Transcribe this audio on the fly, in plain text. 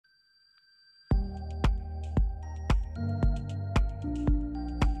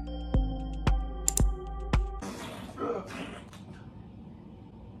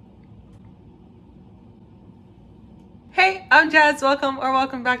I'm Jazz,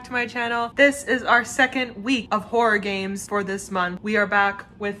 welcome back to my channel. This is our second week of horror games for this month. We are back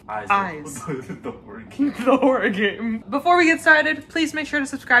with Eyes. The horror game. The horror game. Before we get started, please make sure to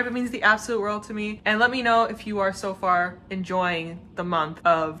subscribe. It means the absolute world to me. And let me know if you are so far enjoying the month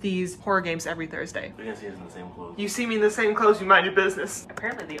of these horror games every Thursday. You're gonna see us in the same clothes. You see me in the same clothes, you mind your business.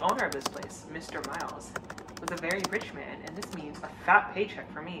 Apparently the owner of this place, Mr. Miles, was a very rich man, and this means a fat paycheck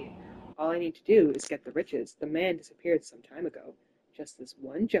for me. All I need to do is get the riches. The man disappeared some time ago. Just this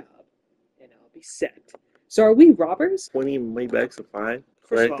one job, and I'll be set. So are we robbers? 20 Maybachs to find,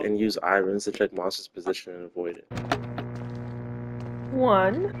 First of collect, all- and use irons to check monsters' position and avoid it.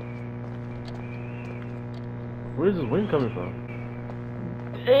 1. Where's this wind coming from?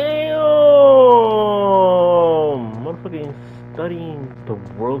 Damn! Motherfucking studying the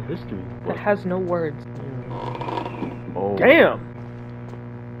world history. That has no words. Oh. Damn!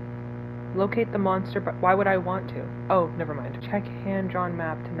 Locate the monster, but why would I want to? Oh, never mind. Check hand-drawn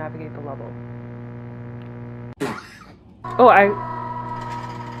map to navigate the level. Oh,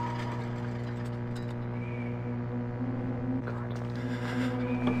 God.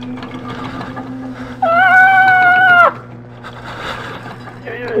 Ah!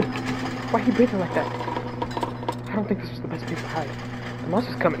 Why are you breathing like that? I don't think this is the best place to hide. The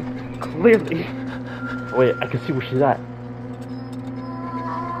monster's coming. Clearly. Wait, I can see where she's at.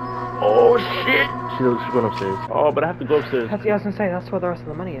 Oh shit! She's going upstairs. Oh, but I have to go upstairs. I was gonna say, that's where the rest of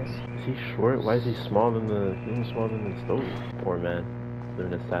the money is. Is he short? Why is he smaller than the? Even smaller than the stove? Poor man,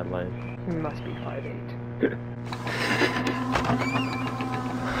 living a sad life. He must be 5'8".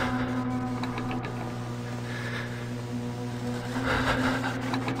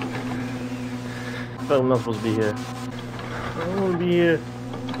 I feel like I'm not supposed to be here. I don't want to be here.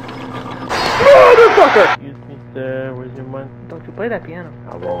 Motherfucker! Excuse me, sir. Where's your money? Don't you play that piano.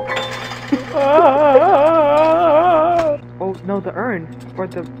 I won't. Oh, no, the urn. Or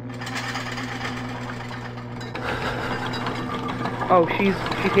the... Oh, she's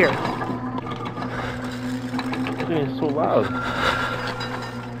here. It's so loud.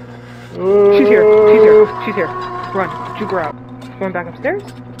 She's here. She's here. Run. Juke her out. She's going back upstairs?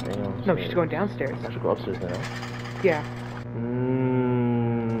 Damn, No, she's going downstairs. I should go upstairs now. Yeah.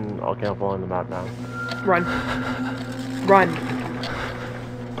 Okay, I'm following the map now. Run. Run.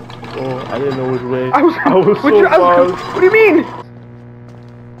 Oh, I didn't know which way. I was so lost. What do you mean?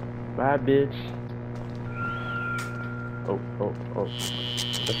 Bye, bitch. Oh.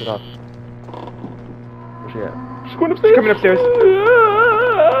 That's it off. Where's she at? She's going upstairs. She's coming upstairs.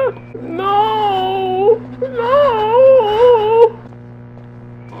 No!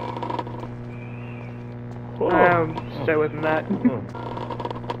 Stay away from that.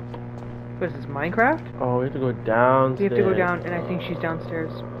 What is this, Minecraft? Oh, we have to go downstairs. We have to go down, and I think she's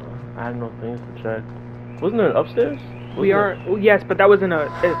downstairs. I have no things to check. Wasn't there an upstairs? Yes, but that wasn't a...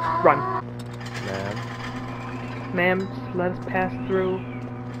 run. Man. Ma'am, let us pass through.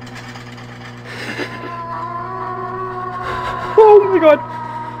 Oh my god!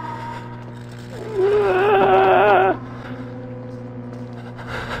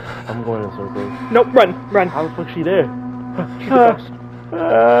 I'm going in circles. Nope, run. How the fuck is she there? She's the ghost.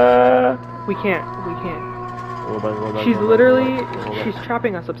 We can't. Go back, She's literally... She's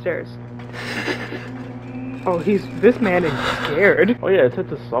trapping us upstairs. Oh, this man is scared. Oh yeah, it said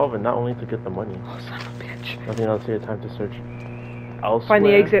to solve it, not only to get the money. Oh, son of a bitch. Nothing else here, time to search elsewhere. Find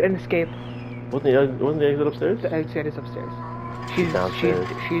the exit and escape. Wasn't the exit upstairs? The exit is upstairs. She's downstairs.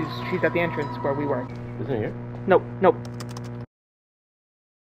 She's at the entrance where we were. Isn't it here? Nope.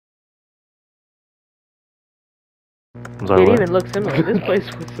 I'm sorry, It what? even looks similar. This place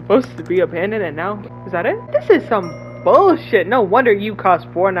was supposed to be abandoned, and now is that it? This is some bullshit. No wonder you cost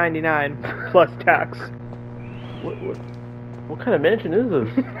 $4.99 plus tax. What kind of mansion is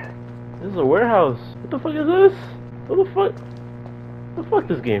this? This is a warehouse. What the fuck is this? What the fuck? What the fuck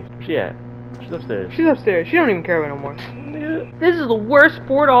this game? Where's she at? She's upstairs. She's upstairs. She don't even care no more. Nigga. This is the worst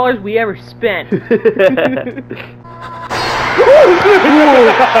 $4 we ever spent. There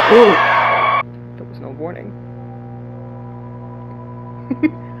was no warning.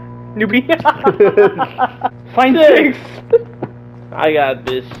 Newbie. Find 6. I got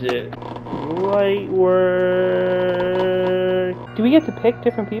this shit. Light work. Do we get to pick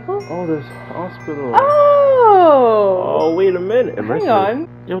different people? Oh, there's hospital. Oh! Oh, wait a minute. Hang on.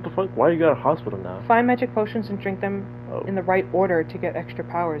 Yo, what the fuck? Why you got a hospital now? Find magic potions and drink them in the right order to get extra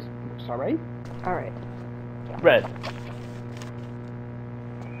powers. Alright? Alright. Red.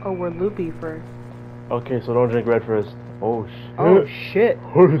 Oh, we're loopy for... Okay, so don't drink red first. Oh, shit. Oh, shit.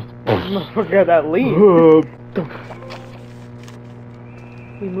 Look at that lean.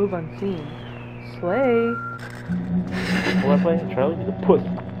 We move unseen. Slay. What am I playing? Charlie? He's a puss.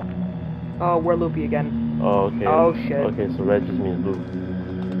 Oh, we're loopy again. Oh, okay. Oh, shit. Okay, so red just means blue.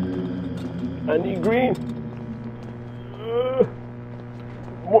 I need green.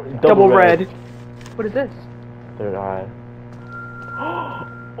 Double red. What is this? Third eye.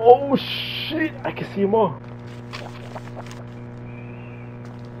 Oh shit! I can see them all.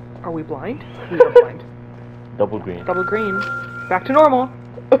 Are we blind? We are blind. Double green. Double green. Back to normal.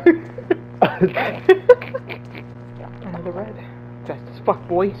 Another red. Fast as fuck,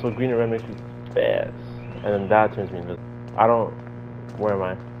 boy. So green and red makes you fast. And then that turns me into... I don't... Where am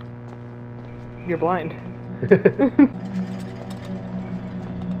I? You're blind.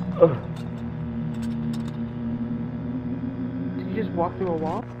 Did you just walk through a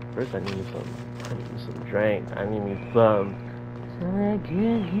wall? First I need some drink. I need me some...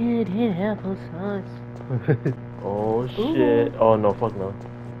 Oh shit. Oh no, fuck no.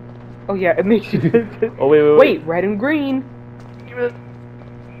 Oh yeah, it makes you... Oh wait. Wait, red and green.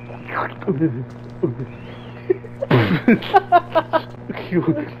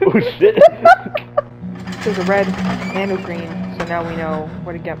 Oh shit. There's a red and a green, so now we know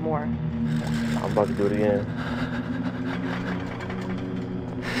where to get more. I'm about to do it again.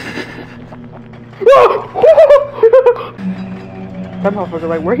 That motherfucker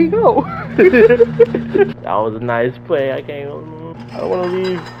like, where'd he go? That was a nice play. I can't. I don't want to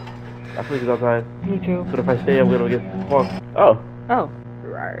leave. I feel like it's outside. Me too. But if I stay, I'm gonna get fucked. Oh. Oh.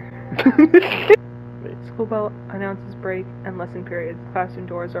 School bell announces break and lesson periods. Classroom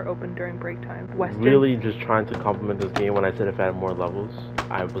doors are open during break time. Western. Really just trying to compliment this game when I said if I had more levels.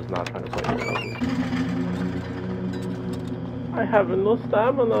 I was not trying to play more levels. I have no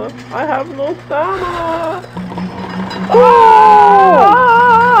stamina. I have no stamina. Oh!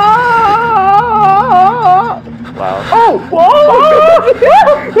 Wow. Oh! Whoa!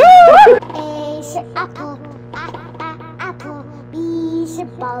 A is apple, apple. B is a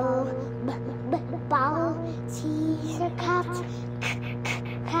ball, ball. C is a cat,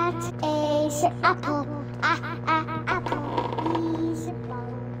 cat. A is apple, apple. B is a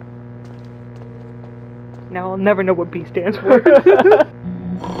ball. Now I'll never know what B stands for.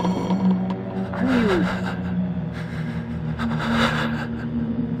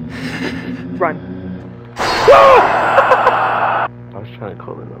 Run. I was trying to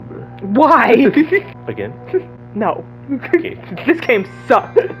call the number. Why? Again? No. Okay. This game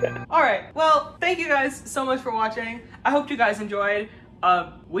sucks. Alright, well, thank you guys so much for watching. I hope you guys enjoyed.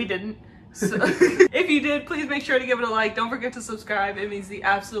 We didn't. So, if you did, please make sure to give it a like. Don't forget to subscribe. It means the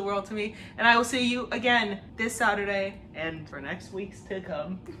absolute world to me. And I will see you again this Saturday and for next week's to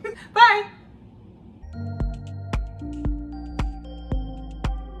come. Bye!